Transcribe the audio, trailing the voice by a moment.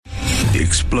The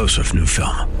explosive new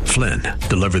film, Flynn,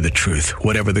 deliver the truth,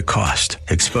 whatever the cost,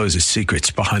 exposes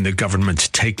secrets behind the government's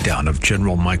takedown of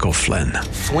General Michael Flynn.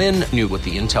 Flynn knew what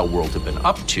the intel world had been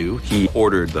up to. He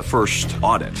ordered the first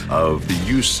audit of the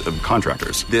use of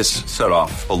contractors. This set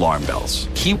off alarm bells.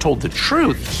 He told the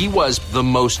truth. He was the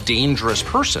most dangerous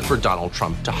person for Donald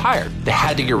Trump to hire. They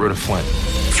had to get rid of Flynn.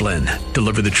 Flynn,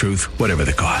 deliver the truth, whatever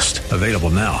the cost. Available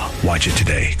now. Watch it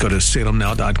today. Go to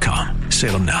salemnow.com.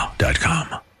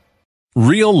 salemnow.com.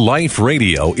 Real Life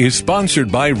Radio is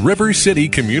sponsored by River City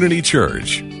Community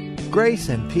Church. Grace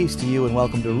and peace to you, and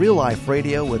welcome to Real Life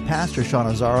Radio with Pastor Sean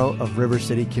Azzaro of River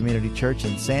City Community Church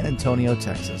in San Antonio,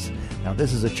 Texas. Now,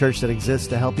 this is a church that exists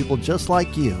to help people just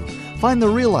like you find the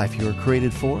real life you were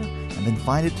created for and then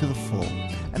find it to the full.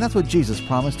 And that's what Jesus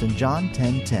promised in John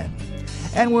 10:10.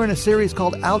 And we're in a series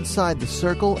called Outside the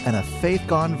Circle and a Faith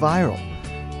Gone Viral.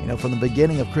 You know, from the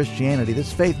beginning of Christianity,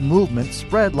 this faith movement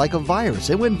spread like a virus.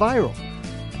 It went viral.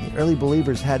 The early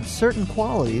believers had certain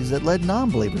qualities that led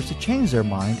non-believers to change their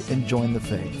mind and join the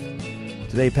faith.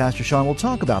 Today, Pastor Sean will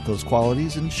talk about those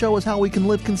qualities and show us how we can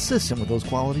live consistent with those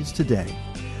qualities today.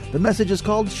 The message is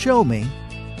called Show Me.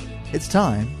 It's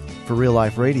time for Real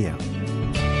Life Radio.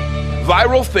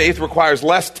 Viral faith requires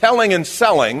less telling and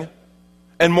selling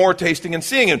and more tasting and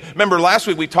seeing. And remember, last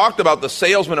week we talked about the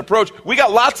salesman approach. We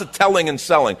got lots of telling and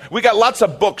selling. We got lots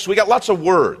of books. We got lots of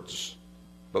words.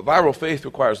 But viral faith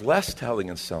requires less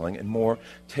telling and selling and more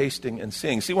tasting and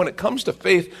seeing. See, when it comes to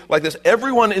faith like this,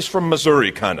 everyone is from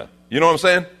Missouri, kind of. You know what I'm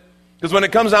saying? Because when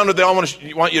it comes down to it, they all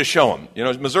want you to show them. You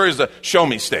know, Missouri is the show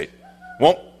me state.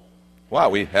 Wow,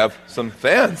 we have some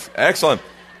fans. Excellent.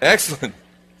 Excellent.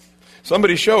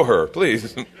 Somebody show her,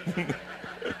 please.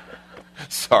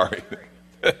 Sorry.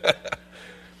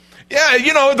 Yeah,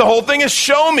 you know, the whole thing is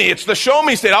show me. It's the show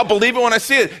me state. I'll believe it when I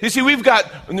see it. You see, we've got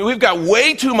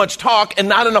way too much talk and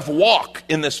not enough walk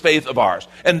in this faith of ours.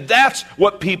 And that's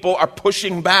what people are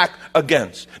pushing back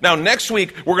against. Now, next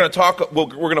week, we're going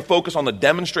to focus on the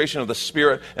demonstration of the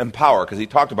Spirit and power, because he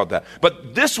talked about that.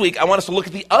 But this week, I want us to look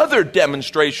at the other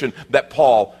demonstration that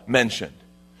Paul mentioned.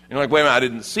 You're like, wait a minute, I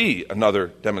didn't see another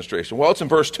demonstration. Well, it's in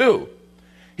verse 2.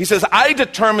 He says, I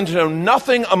determined to know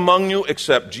nothing among you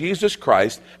except Jesus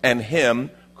Christ and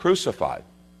Him crucified.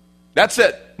 That's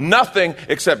it. Nothing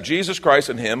except Jesus Christ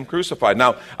and Him crucified.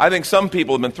 Now, I think some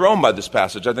people have been thrown by this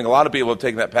passage. I think a lot of people have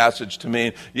taken that passage to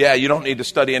mean, yeah, you don't need to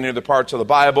study any other parts of the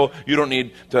Bible. You don't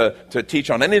need to teach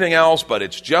on anything else, but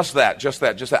it's just that, just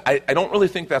that, just that. I don't really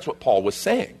think that's what Paul was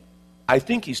saying. I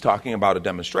think he's talking about a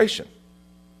demonstration.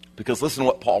 Because listen to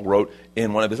what Paul wrote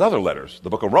in one of his other letters, the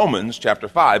book of Romans, chapter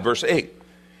 5, verse 8.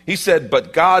 He said,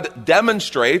 but God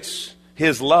demonstrates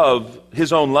His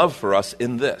own love for us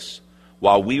in this.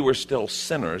 While we were still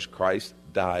sinners, Christ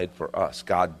died for us.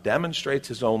 God demonstrates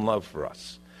His own love for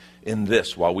us in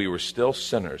this. While we were still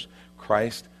sinners,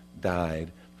 Christ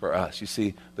died for us. You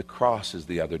see, the cross is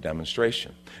the other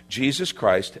demonstration. Jesus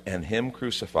Christ and Him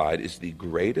crucified is the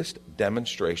greatest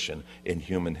demonstration in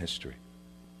human history.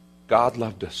 God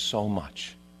loved us so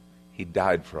much, He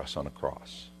died for us on a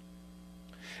cross.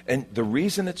 And the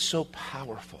reason it's so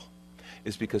powerful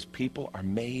is because people are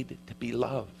made to be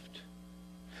loved.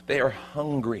 They are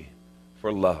hungry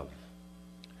for love.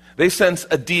 They sense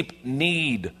a deep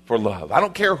need for love. I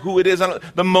don't care who it is.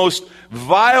 The most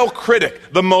vile critic,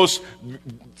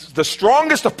 the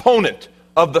strongest opponent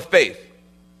of the faith,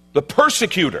 the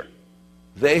persecutor,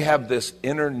 they have this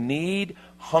inner need,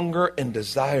 hunger, and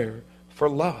desire for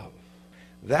love.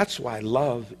 That's why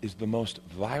love is the most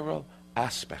viral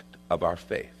aspect of our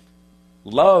faith.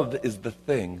 Love is the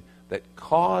thing that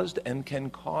caused and can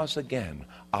cause again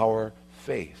our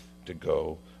faith to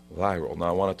go viral. Now,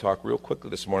 I want to talk real quickly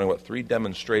this morning about 3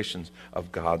 demonstrations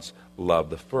of God's love.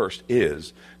 The first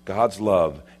is God's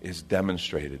love is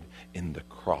demonstrated in the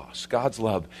cross. God's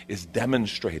love is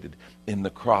demonstrated in the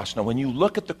cross. Now, when you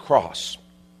look at the cross,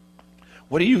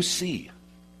 what do you see?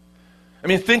 I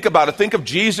mean, think about it. Think of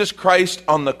Jesus Christ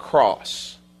on the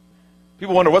cross.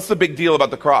 People wonder, what's the big deal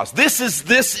about the cross? This is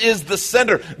the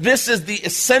center. This is the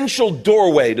essential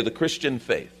doorway to the Christian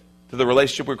faith, to the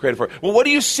relationship we're created for. Well, what do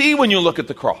you see when you look at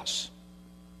the cross?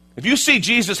 If you see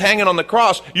Jesus hanging on the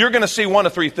cross, you're going to see one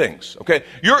of 3 things, okay?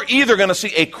 You're either going to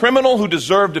see a criminal who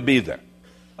deserved to be there,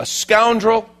 a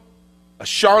scoundrel, a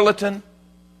charlatan,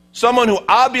 someone who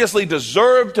obviously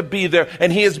deserved to be there,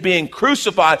 and he is being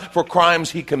crucified for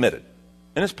crimes he committed.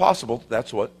 And it's possible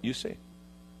that's what you see.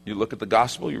 You look at the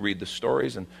gospel, you read the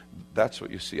stories, and that's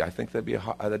what you see. I think that'd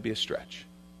be a stretch.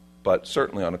 But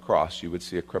certainly on a cross, you would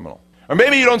see a criminal. Or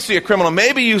maybe you don't see a criminal.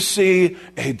 Maybe you see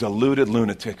a deluded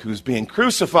lunatic who's being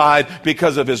crucified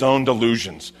because of his own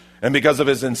delusions. And because of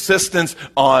his insistence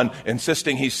on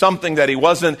insisting he's something that he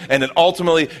wasn't, and then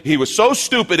ultimately he was so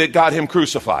stupid it got him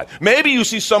crucified. Maybe you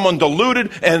see someone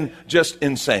deluded and just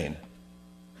insane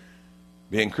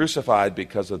being crucified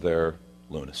because of their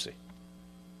lunacy.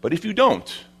 But if you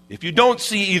don't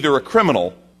see either a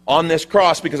criminal on this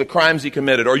cross because of crimes he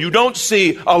committed, or you don't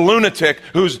see a lunatic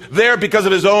who's there because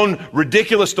of his own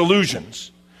ridiculous delusions,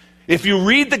 if you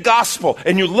read the gospel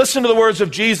and you listen to the words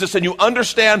of Jesus and you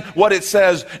understand what it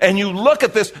says and you look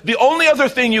at this, the only other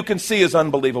thing you can see is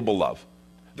unbelievable love.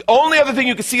 The only other thing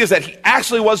you can see is that he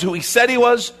actually was who he said he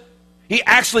was. He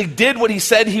actually did what he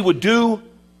said he would do.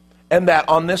 And that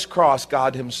on this cross,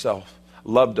 God himself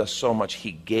loved us so much,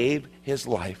 he gave his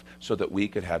life so that we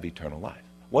could have eternal life.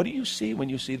 What do you see when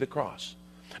you see the cross?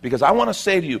 Because I want to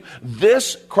say to you,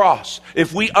 this cross,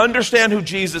 if we understand who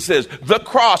Jesus is, the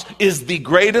cross is the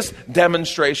greatest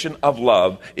demonstration of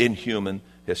love in human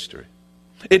history.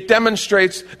 It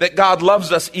demonstrates that God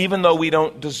loves us even though we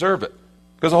don't deserve it.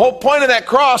 Because the whole point of that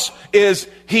cross is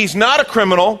he's not a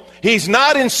criminal, he's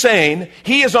not insane,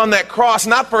 he is on that cross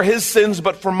not for his sins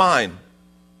but for mine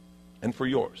and for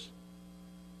yours.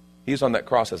 He's on that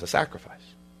cross as a sacrifice.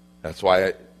 That's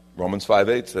why Romans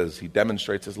 5:8 says he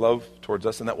demonstrates his love towards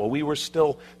us in that while we were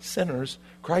still sinners,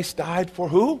 Christ died for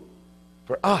who?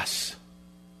 For us.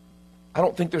 I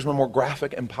don't think there's a more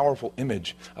graphic and powerful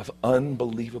image of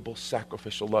unbelievable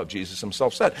sacrificial love. Jesus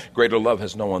himself said, greater love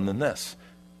has no one than this,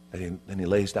 then he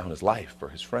lays down his life for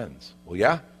his friends. Well,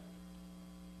 yeah.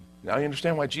 Now you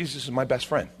understand why Jesus is my best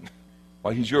friend.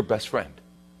 Why he's your best friend.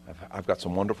 I've got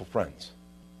some wonderful friends.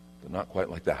 They're not quite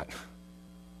like that.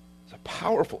 It's a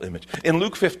powerful image. In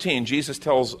Luke 15, Jesus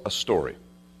tells a story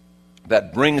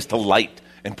that brings to light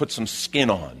and puts some skin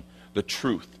on the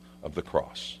truth of the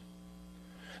cross.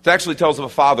 It actually tells of a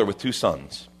father with two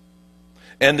sons.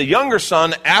 And the younger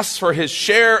son asks for his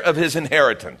share of his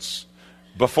inheritance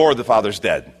before the father's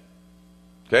dead.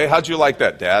 Okay, how'd you like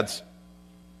that, dads?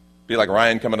 Be like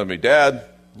Ryan coming to me, Dad,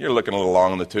 you're looking a little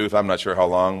long in the tooth. I'm not sure how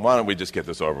long. Why don't we just get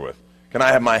this over with? Can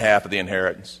I have my half of the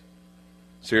inheritance?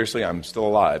 Seriously, I'm still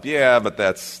alive. Yeah, but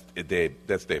that's day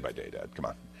by day, Dad. Come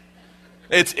on.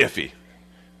 It's iffy.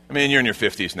 I mean, you're in your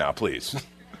 50s now, please.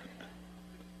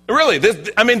 Really,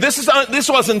 this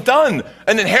wasn't done.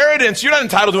 An inheritance, you're not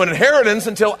entitled to an inheritance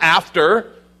until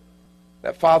after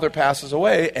that father passes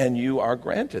away and you are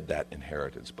granted that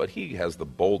inheritance. But he has the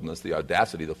boldness, the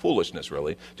audacity, the foolishness,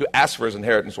 really, to ask for his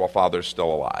inheritance while father's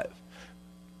still alive.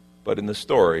 But in the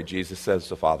story, Jesus says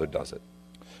the father does it.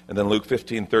 And then Luke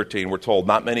 15:13, we're told,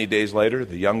 not many days later,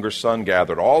 the younger son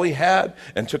gathered all he had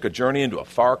and took a journey into a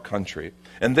far country.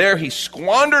 And there he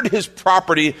squandered his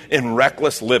property in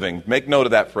reckless living. Make note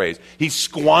of that phrase. He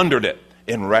squandered it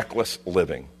in reckless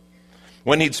living.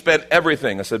 When he'd spent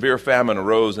everything, a severe famine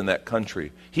arose in that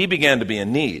country. He began to be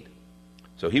in need.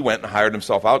 So he went and hired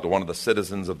himself out to one of the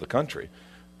citizens of the country,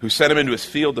 who sent him into his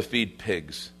field to feed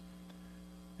pigs.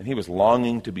 And he was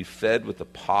longing to be fed with the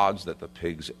pods that the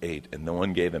pigs ate, and no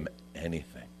one gave him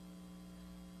anything.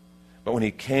 But when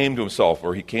he came to himself,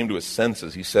 or he came to his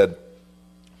senses, he said,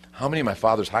 how many of my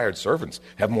father's hired servants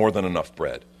have more than enough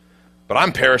bread? But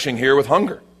I'm perishing here with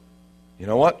hunger. You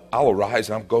know what? I'll arise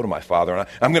and I'll go to my father. And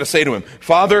I'm going to say to him,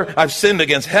 Father, I've sinned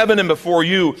against heaven and before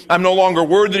you. I'm no longer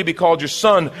worthy to be called your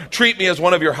son. Treat me as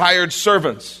one of your hired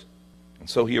servants. And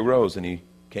so he arose and he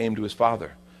came to his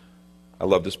father. I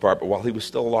love this part, but while he was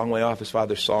still a long way off, his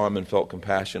father saw him and felt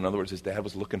compassion. In other words, his dad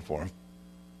was looking for him.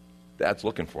 Dad's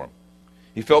looking for him.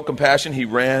 He felt compassion. He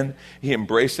ran. He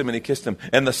embraced him and he kissed him.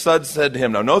 And the son said to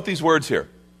him, now note these words here.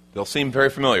 They'll seem very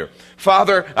familiar.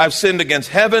 Father, I've sinned against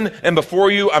heaven and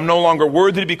before you. I'm no longer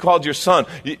worthy to be called your son.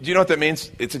 Do you know what that means?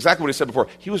 It's exactly what he said before.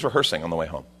 He was rehearsing on the way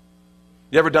home.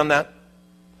 You ever done that?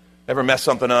 Ever messed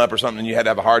something up or something and you had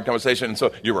to have a hard conversation and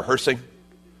so you're rehearsing?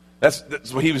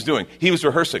 That's what he was doing. He was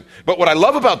rehearsing. But what I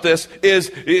love about this is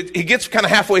he gets kind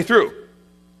of halfway through.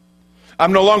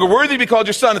 I'm no longer worthy to be called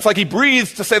your son. It's like he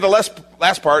breathes to say the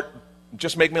last part,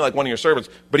 just make me like one of your servants.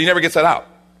 But he never gets that out.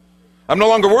 I'm no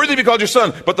longer worthy to be called your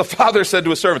son. But the father said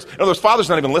to his servants. In other words, father's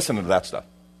not even listening to that stuff.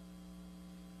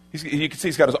 You can see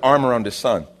he's got his arm around his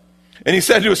son. And he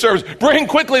said to his servants, bring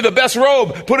quickly the best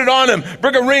robe, put it on him.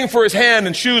 Bring a ring for his hand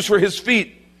and shoes for his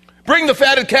feet. Bring the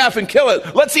fatted calf and kill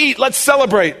it. Let's eat, let's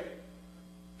celebrate.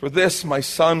 For this, my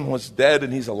son was dead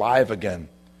and he's alive again.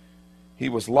 He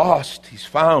was lost, he's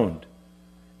found.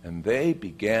 And they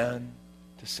began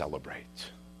to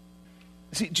celebrate.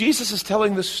 See, Jesus is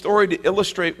telling this story to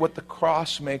illustrate what the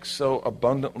cross makes so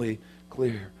abundantly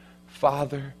clear.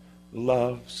 Father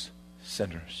loves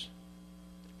sinners.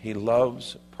 He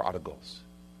loves prodigals.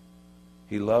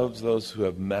 He loves those who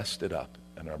have messed it up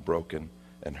and are broken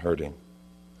and hurting.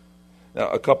 Now,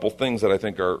 a couple things that I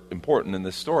think are important in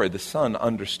this story. The son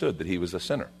understood that he was a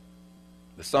sinner.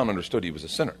 The son understood he was a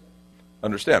sinner.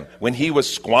 Understand, when he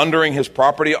was squandering his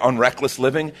property on reckless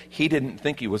living, he didn't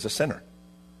think he was a sinner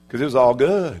because it was all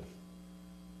good.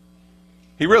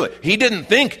 He didn't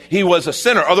think he was a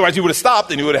sinner. Otherwise, he would have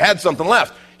stopped and he would have had something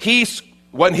left.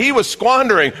 When he was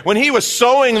squandering, when he was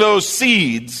sowing those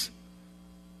seeds,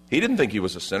 he didn't think he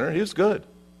was a sinner. He was good.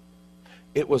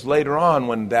 It was later on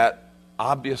when that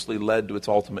obviously led to its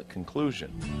ultimate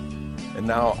conclusion. And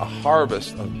now a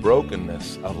harvest of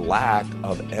brokenness, of lack,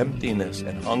 of emptiness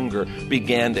and hunger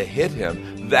began to hit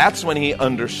him. That's when he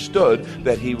understood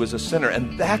that he was a sinner.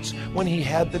 And that's when he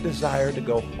had the desire to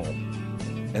go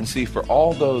home. And see, for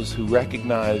all those who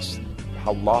recognize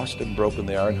how lost and broken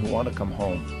they are and who want to come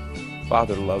home,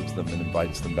 Father loves them and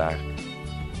invites them back.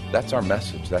 That's our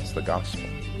message. That's the gospel.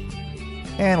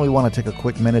 And we want to take a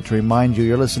quick minute to remind you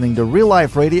you're listening to Real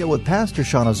Life Radio with Pastor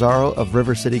Sean Azzaro of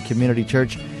River City Community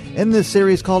Church in this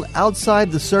series called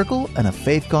Outside the Circle and a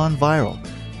Faith Gone Viral.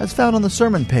 That's found on the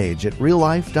sermon page at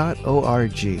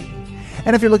reallife.org.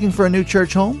 And if you're looking for a new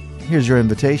church home, here's your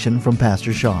invitation from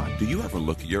Pastor Sean. Do you ever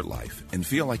look at your life and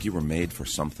feel like you were made for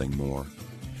something more?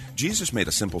 Jesus made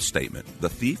a simple statement. The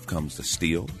thief comes to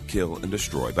steal, kill, and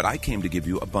destroy, but I came to give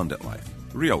you abundant life,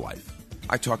 real life.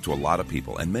 I talk to a lot of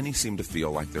people, and many seem to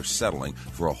feel like they're settling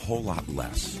for a whole lot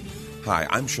less. Hi,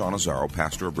 I'm Sean Azzaro,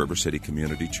 pastor of River City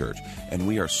Community Church, and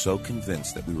we are so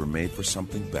convinced that we were made for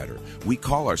something better. We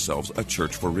call ourselves a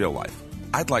church for real life.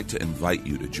 I'd like to invite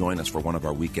you to join us for one of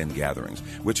our weekend gatherings,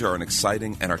 which are an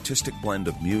exciting and artistic blend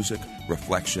of music,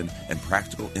 reflection, and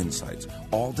practical insights,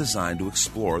 all designed to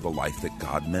explore the life that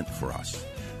God meant for us.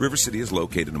 River City is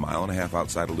located 1.5 miles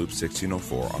outside of Loop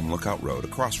 1604 on Lookout Road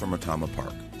across from Retama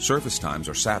Park. Service times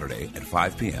are Saturday at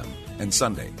 5 p.m. and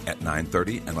Sunday at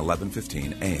 9:30 and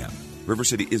 11:15 a.m. River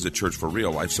City is a church for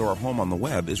real life, so our home on the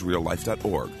web is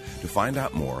reallife.org. To find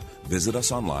out more, visit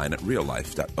us online at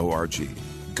reallife.org.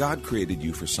 God created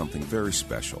you for something very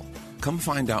special. Come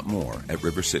find out more at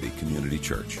River City Community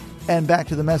Church. And back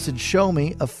to the message, Show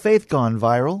Me, a Faith Gone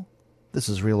Viral. This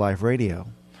is Real Life Radio.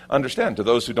 Understand, to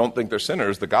those who don't think they're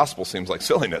sinners, the gospel seems like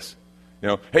silliness.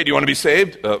 Hey, do you want to be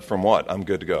saved? From what? I'm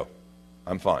good to go.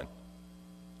 I'm fine.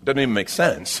 It doesn't even make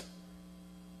sense.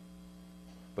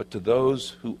 But to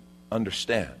those who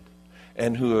understand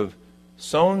and who have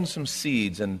sown some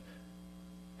seeds and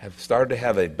have started to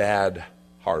have a bad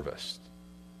harvest,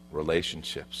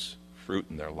 relationships, fruit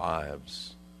in their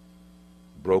lives,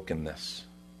 brokenness,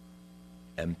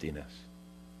 emptiness,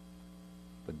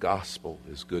 the gospel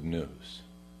is good news.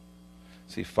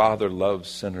 See, Father loves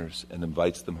sinners and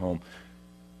invites them home.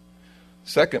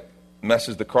 Second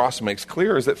message the cross makes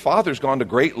clear is that Father's gone to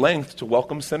great lengths to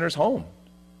welcome sinners home.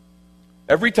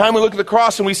 Every time we look at the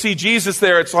cross and we see Jesus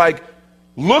there, it's like,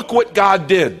 look what God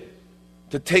did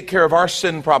to take care of our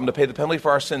sin problem, to pay the penalty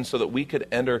for our sins so that we could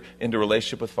enter into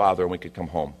relationship with Father and we could come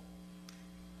home.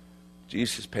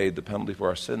 Jesus paid the penalty for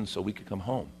our sins so we could come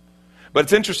home. But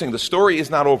it's interesting, the story is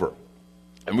not over.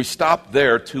 And we stop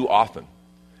there too often.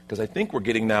 Because I think we're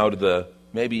getting now to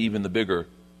maybe even the bigger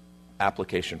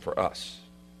application for us.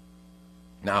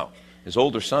 Now, his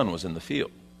older son was in the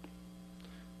field,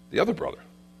 the other brother.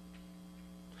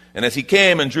 And as he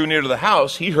came and drew near to the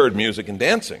house, he heard music and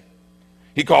dancing.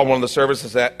 He called one of the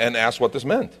servants and asked what this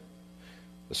meant.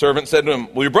 The servant said to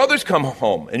him, well, your brother's come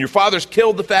home, and your father's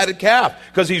killed the fatted calf,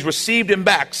 because he's received him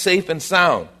back safe and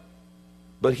sound.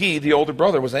 But he, the older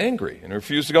brother, was angry and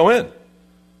refused to go in.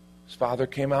 His father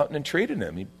came out and entreated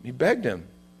him. He begged him.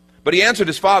 But he answered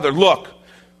his father, look,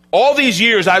 all these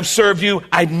years I've served you,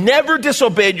 I've never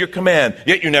disobeyed your command,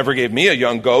 yet you never gave me a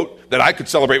young goat that I could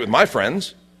celebrate with my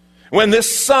friends. When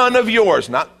this son of yours,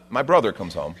 not my brother,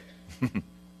 comes home,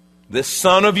 this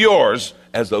son of yours,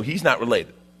 as though he's not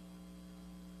related.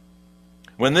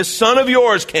 When this son of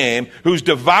yours came, who's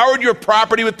devoured your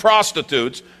property with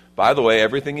prostitutes, by the way,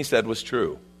 everything he said was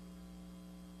true.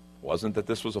 It wasn't that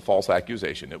this was a false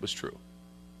accusation, it was true.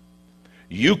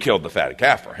 You killed the fatted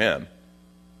calf for him.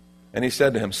 And he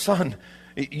said to him, son,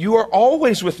 you are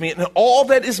always with me, and all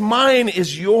that is mine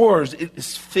is yours. It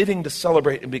is fitting to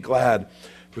celebrate and be glad.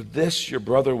 For this your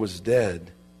brother was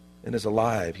dead and is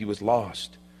alive. He was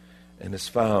lost and is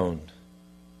found.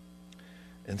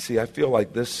 And see, I feel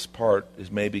like this part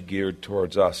is maybe geared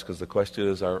towards us, because the question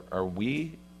is, are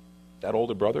we that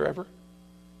older brother ever?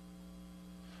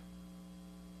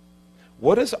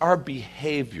 What does our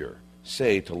behavior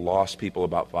say to lost people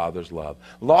about Father's love?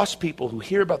 Lost people who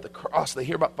hear about the cross, they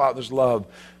hear about Father's love,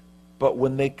 but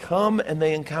when they come and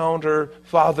they encounter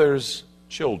Father's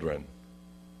children,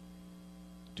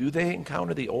 do they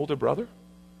encounter the older brother?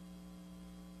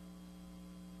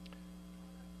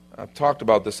 I've talked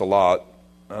about this a lot.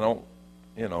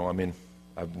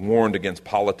 I've warned against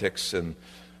politics and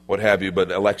what have you,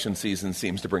 but election season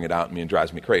seems to bring it out in me and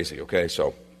drives me crazy, okay?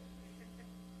 So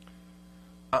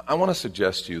I want to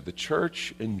suggest to you the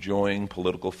church enjoying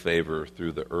political favor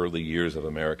through the early years of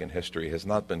American history has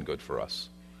not been good for us.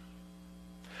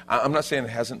 I'm not saying it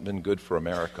hasn't been good for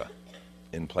America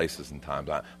in places and times.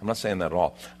 I'm not saying that at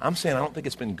all. I'm saying I don't think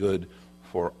it's been good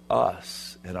for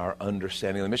us in our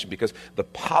understanding of the mission, because the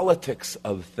politics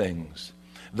of things,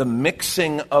 the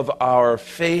mixing of our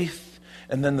faith,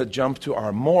 and then the jump to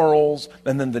our morals,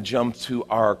 and then the jump to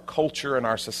our culture and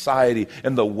our society,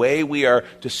 and the way we are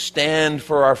to stand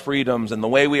for our freedoms, and the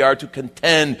way we are to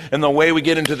contend, and the way we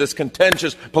get into this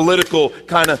contentious political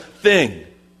kind of thing.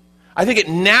 I think it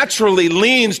naturally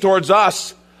leans towards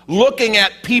us looking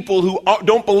at people who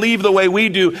don't believe the way we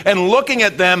do and looking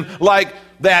at them like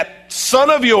that son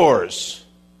of yours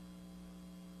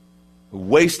who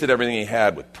wasted everything he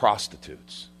had with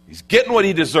prostitutes. He's getting what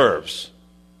he deserves.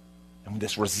 And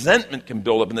this resentment can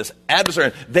build up in this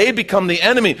adversary. They become the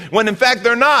enemy when in fact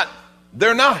they're not.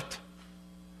 They're not.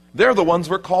 They're the ones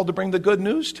we're called to bring the good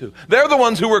news to. They're the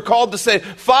ones who were called to say,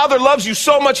 Father loves you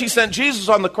so much he sent Jesus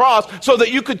on the cross so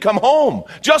that you could come home,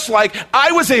 just like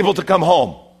I was able to come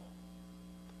home.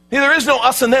 There is no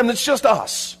us and them, it's just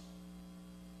us.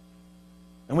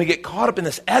 And we get caught up in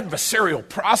this adversarial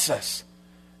process.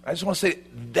 I just want to say,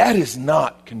 that is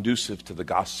not conducive to the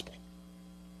gospel.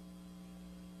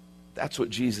 That's what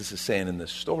Jesus is saying in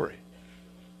this story.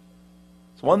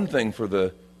 It's one thing for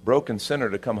the broken sinner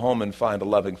to come home and find a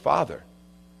loving father.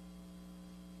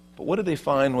 But what do they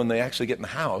find when they actually get in the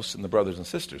house and the brothers and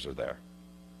sisters are there?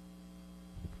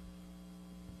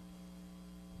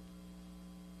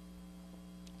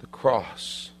 The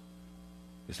cross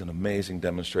is an amazing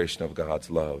demonstration of God's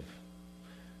love.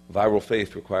 Viral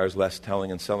faith requires less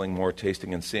telling and selling, more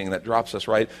tasting and seeing. That drops us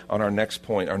right on our next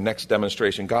point, our next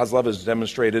demonstration. God's love is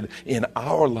demonstrated in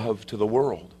our love to the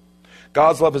world.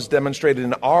 God's love is demonstrated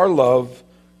in our love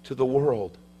to the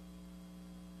world.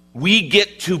 We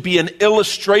get to be an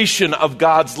illustration of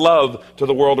God's love to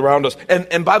the world around us.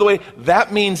 And by the way,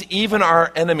 that means even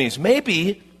our enemies,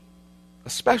 maybe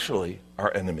especially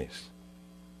our enemies.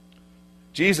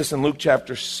 Jesus in Luke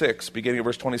chapter 6, beginning of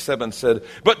verse 27, said,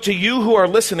 "But to you who are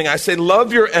listening, I say,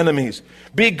 love your enemies.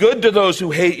 Be good to those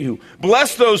who hate you.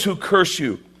 Bless those who curse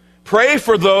you. Pray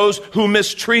for those who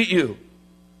mistreat you.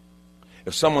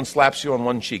 If someone slaps you on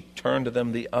one cheek, turn to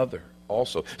them the other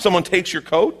also. If someone takes your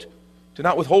coat, do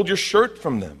not withhold your shirt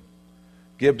from them.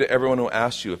 Give to everyone who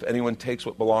asks you. If anyone takes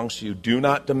what belongs to you, do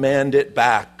not demand it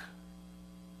back.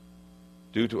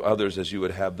 Do to others as you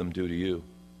would have them do to you.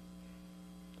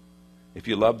 If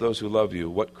you love those who love you,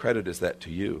 what credit is that to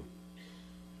you?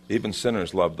 Even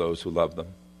sinners love those who love them.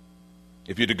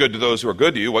 If you do good to those who are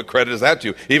good to you, what credit is that to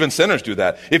you? Even sinners do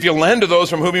that. If you lend to those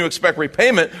from whom you expect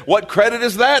repayment, what credit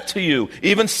is that to you?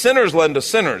 Even sinners lend to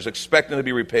sinners, expecting to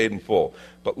be repaid in full.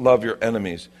 But love your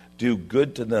enemies. Do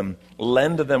good to them.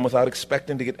 Lend to them without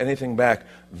expecting to get anything back.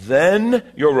 Then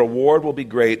your reward will be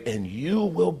great, and you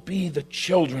will be the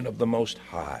children of the Most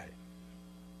High.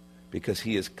 Because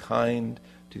he is kind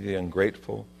to the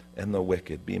ungrateful and the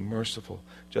wicked. Be merciful,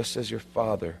 just as your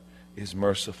Father is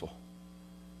merciful."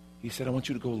 He said, I want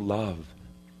you to go love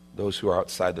those who are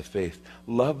outside the faith.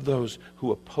 Love those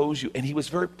who oppose you. And he was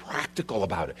very practical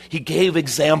about it. He gave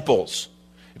examples.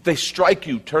 If they strike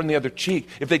you, turn the other cheek.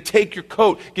 If they take your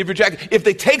coat, give your jacket. If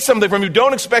they take something from you,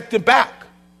 don't expect it back.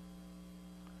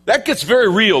 That gets very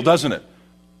real, doesn't it?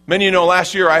 Many of you know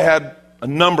last year I had a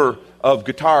number of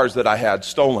guitars that I had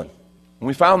stolen. When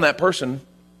we found that person,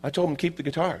 I told him, keep the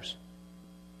guitars.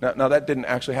 Now that didn't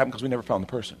actually happen because we never found the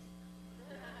person.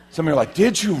 Some of you are like,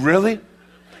 did you really?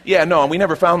 Yeah, no, we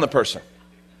never found the person.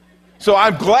 So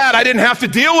I'm glad I didn't have to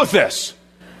deal with this.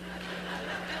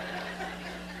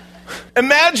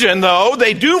 Imagine, though,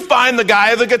 they do find the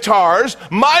guy of the guitars.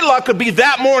 My luck would be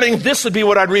that morning, this would be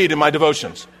what I'd read in my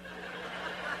devotions.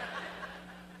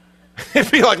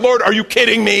 It'd be like, Lord, are you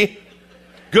kidding me?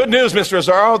 Good news, Mr.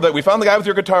 Azaro, that we found the guy with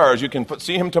your guitars. You can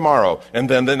see him tomorrow. And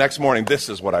then the next morning, this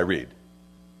is what I read.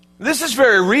 This is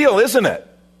very real, isn't it?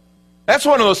 That's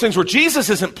one of those things where Jesus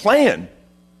isn't playing.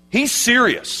 He's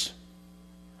serious.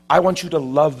 I want you to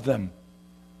love them.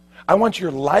 I want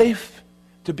your life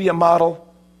to be a model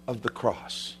of the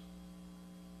cross.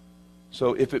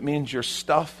 So if it means your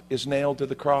stuff is nailed to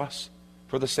the cross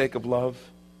for the sake of love,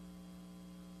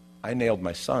 I nailed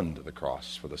my son to the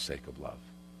cross for the sake of love.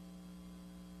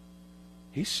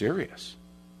 He's serious.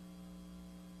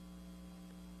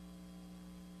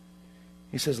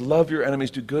 He says, love your enemies,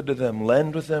 do good to them,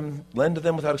 lend to them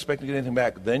without expecting to get anything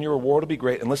back. Then your reward will be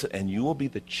great. And listen, and you will be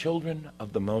the children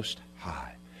of the Most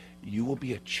High. You will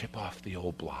be a chip off the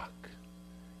old block.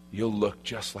 You'll look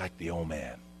just like the old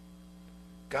man.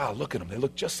 God, look at them. They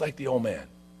look just like the old man.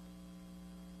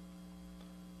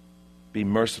 Be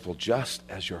merciful just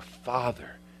as your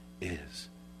Father is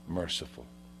merciful.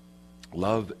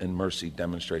 Love and mercy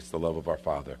demonstrates the love of our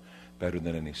Father better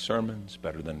than any sermons,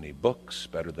 better than any books,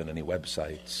 better than any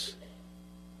websites.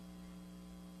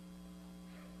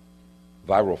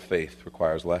 Viral faith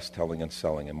requires less telling and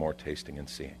selling and more tasting and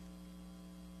seeing.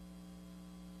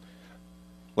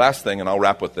 Last thing, and I'll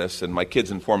wrap with this, and my kids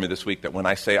informed me this week that when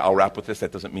I say I'll wrap with this,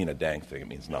 that doesn't mean a dang thing. It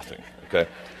means nothing, okay?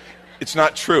 It's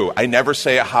not true. I never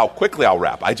say how quickly I'll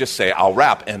wrap. I just say I'll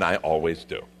wrap, and I always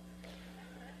do.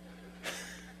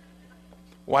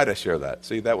 Why'd I share that?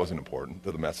 See, that wasn't important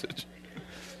to the message.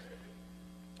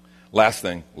 Last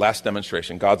thing, last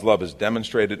demonstration. God's love is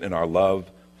demonstrated in our love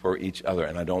for each other,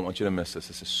 and I don't want you to miss this.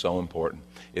 This is so important.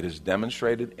 It is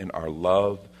demonstrated in our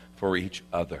love for each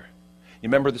other. You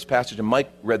remember this passage, and Mike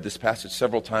read this passage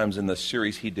several times in the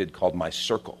series he did called My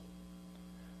Circle.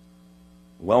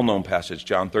 Well-known passage,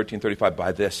 John 13:35.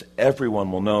 By this,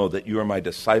 everyone will know that you are my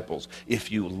disciples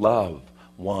if you love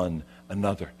one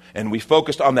another. And we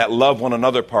focused on that love one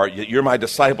another part. You're my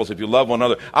disciples if you love one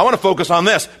another. I want to focus on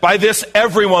this. By this,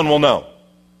 everyone will know.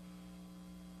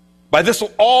 By this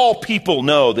will all people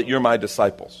know that you're my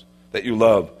disciples, that you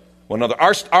love one another.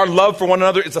 Our love for one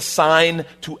another is a sign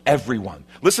to everyone.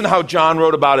 Listen to how John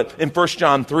wrote about it in 1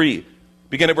 John 3.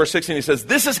 Begin at verse 16. He says,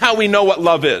 this is how we know what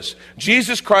love is.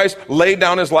 Jesus Christ laid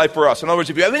down his life for us. In other words,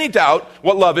 if you have any doubt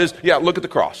what love is, look at the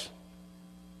cross.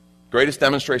 Greatest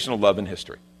demonstration of love in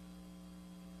history.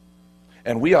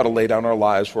 And we ought to lay down our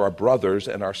lives for our brothers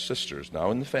and our sisters,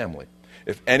 now in the family.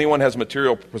 If anyone has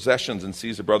material possessions and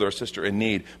sees a brother or sister in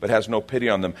need, but has no pity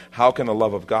on them, how can the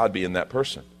love of God be in that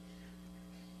person?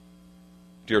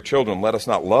 Dear children, let us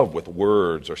not love with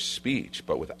words or speech,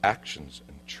 but with actions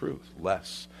and truth,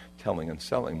 less telling and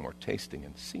selling, more tasting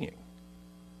and seeing.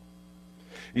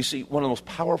 You see, one of the most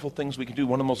powerful things we can do,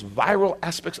 one of the most viral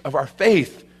aspects of our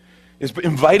faith, is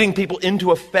inviting people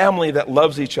into a family that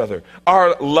loves each other.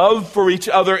 Our love for each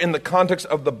other in the context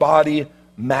of the body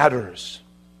matters.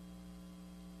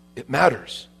 It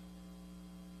matters.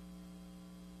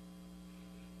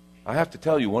 I have to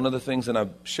tell you, one of the things, and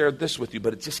I've shared this with you,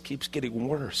 but it just keeps getting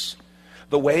worse.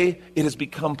 The way it has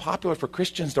become popular for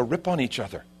Christians to rip on each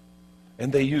other.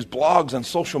 And they use blogs and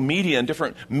social media and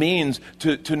different means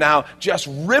to now just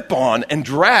rip on and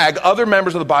drag other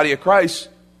members of the body of Christ,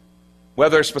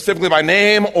 whether specifically by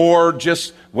name or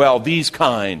just, these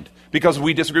kind, because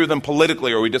we disagree with them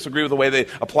politically or we disagree with the way they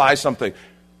apply something.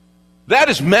 That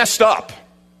is messed up.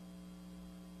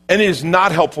 And it is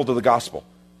not helpful to the gospel.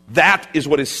 That is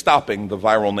what is stopping the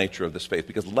viral nature of this faith,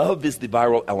 because love is the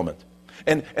viral element.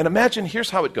 And imagine, here's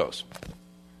how it goes.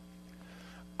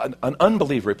 An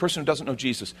unbeliever, a person who doesn't know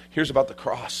Jesus, hears about the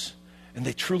cross, and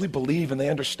they truly believe and they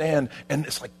understand, and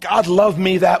it's like, God loved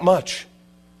me that much.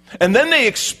 And then they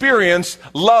experience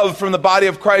love from the body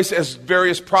of Christ as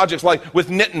various projects, like with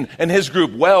Nitin and his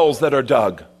group, wells that are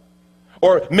dug.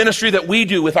 Or ministry that we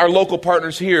do with our local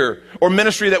partners here. Or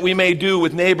ministry that we may do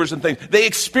with neighbors and things. They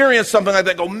experience something like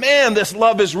that, go, man, this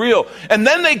love is real. And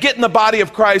then they get in the body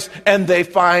of Christ and they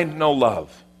find no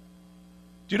love.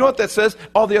 Do you know what that says?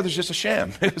 All the others just a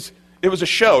sham. It was a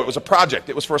show. It was a project.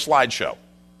 It was for a slideshow.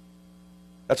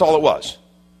 That's all it was.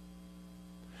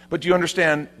 But do you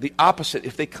understand the opposite?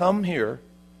 If they come here,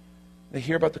 they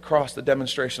hear about the cross, the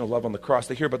demonstration of love on the cross.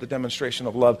 They hear about the demonstration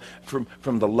of love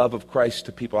from the love of Christ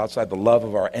to people outside, the love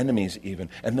of our enemies even.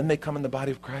 And then they come in the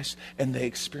body of Christ and they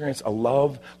experience a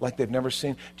love like they've never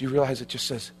seen. Do you realize it just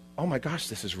says, oh my gosh,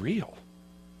 this is real.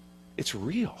 It's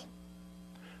real.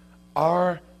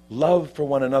 Our love for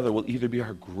one another will either be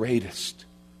our greatest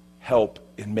help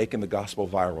in making the gospel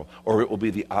viral, or it will be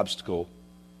the obstacle.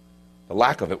 The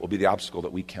lack of it will be the obstacle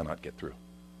that we cannot get through.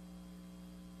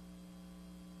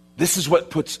 This is what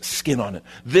puts skin on it.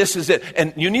 This is it.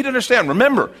 And you need to understand,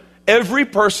 remember, every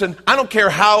person, I don't care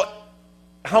how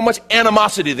much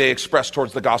animosity they express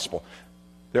towards the gospel,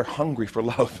 they're hungry for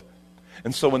love.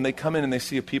 And so when they come in and they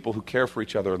see a people who care for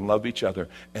each other and love each other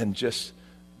and just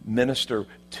minister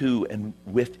to and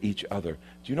with each other,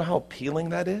 do you know how appealing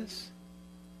that is?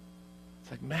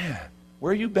 It's like, man,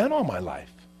 where have you been all my life?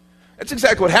 That's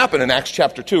exactly what happened in Acts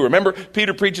chapter 2. Remember,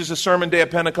 Peter preaches his sermon day of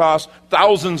Pentecost.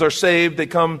 Thousands are saved. They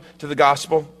come to the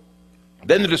gospel.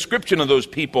 Then the description of those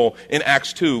people in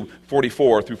Acts 2,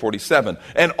 44 through 47.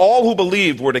 And all who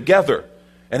believed were together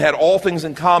and had all things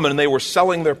in common, and they were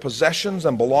selling their possessions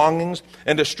and belongings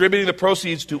and distributing the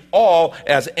proceeds to all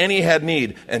as any had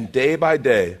need. And day by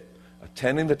day,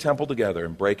 attending the temple together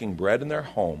and breaking bread in their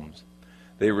homes,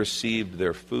 they received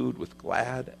their food with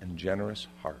glad and generous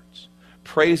hearts,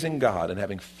 praising God and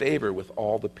having favor with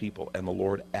all the people. And the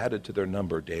Lord added to their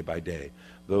number day by day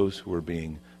those who were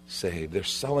being saved. They're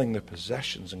selling their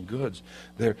possessions and goods.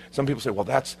 Some people say, well,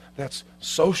 that's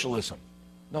socialism.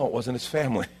 No, it wasn't. It's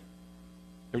family.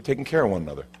 They were taking care of one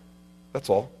another. That's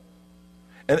all.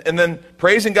 And then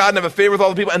praising God and have a favor with all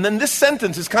the people. And then this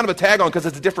sentence is kind of a tag on because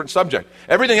it's a different subject.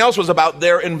 Everything else was about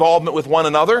their involvement with one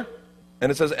another.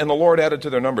 And it says, and the Lord added to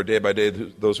their number day by day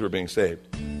those who were being saved.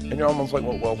 And you're almost like,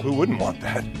 well, who wouldn't want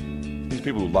that? These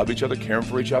people who love each other, caring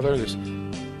for each other.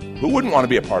 Who wouldn't want to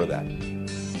be a part of that?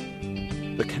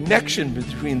 The connection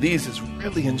between these is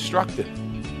really instructive.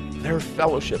 Their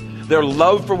fellowship, their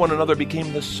love for one another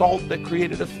became the salt that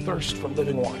created a thirst for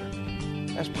living water.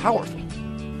 That's powerful.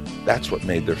 That's what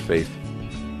made their faith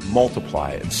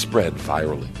multiply and spread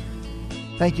virally.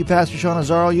 Thank you, Pastor Sean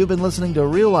Azzaro. You've been listening to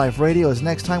Real Life Radio. As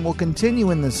next time, we'll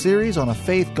continue in this series on a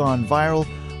faith gone viral,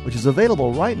 which is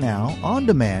available right now on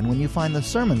demand when you find the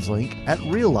sermons link at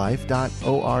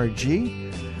reallife.org.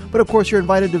 But of course, you're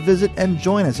invited to visit and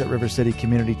join us at River City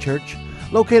Community Church,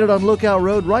 located on Lookout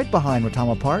Road right behind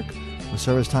Watama Park, with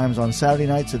service times on Saturday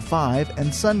nights at 5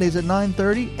 and Sundays at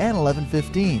 9:30 and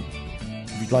 11:15.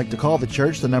 If you'd like to call the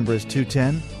church, the number is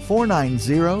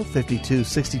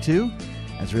 210-490-5262,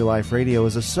 as Real Life Radio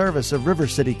is a service of River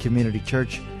City Community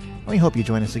Church. We hope you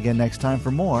join us again next time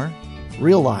for more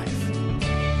Real Life.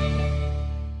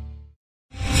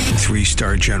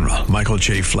 3-star General Michael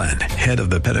J. Flynn, head of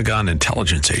the Pentagon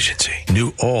Intelligence Agency,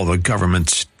 knew all the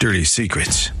government's dirty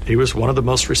secrets. He was one of the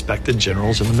most respected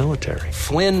generals in the military.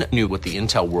 Flynn knew what the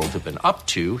intel world had been up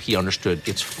to. He understood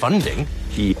its funding.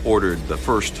 He ordered the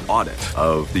first audit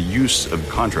of the use of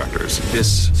contractors.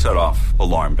 This set off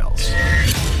alarm bells.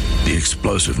 The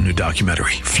explosive new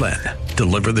documentary, Flynn,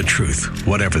 Deliver the Truth,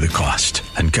 Whatever the Cost,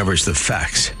 uncovers the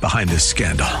facts behind this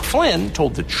scandal. Flynn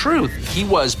told the truth. He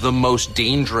was the most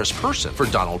dangerous person for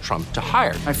Donald Trump to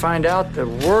hire. I find out the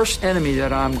worst enemy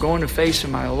that I'm going to face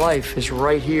in my life is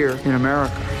right here in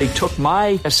America. They took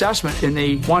my assessment and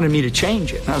they wanted me to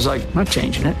change it. And I was like, I'm not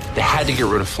changing it. They had to get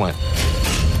rid of Flynn.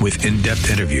 With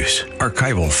in-depth interviews,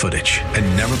 archival footage, and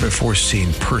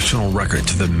never-before-seen personal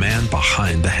records of the man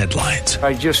behind the headlines.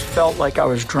 I just felt like I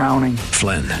was drowning.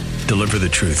 Flynn, Deliver the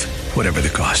Truth, Whatever the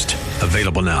Cost.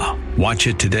 Available now. Watch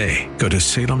it today. Go to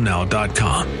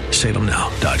salemnow.com.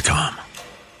 salemnow.com.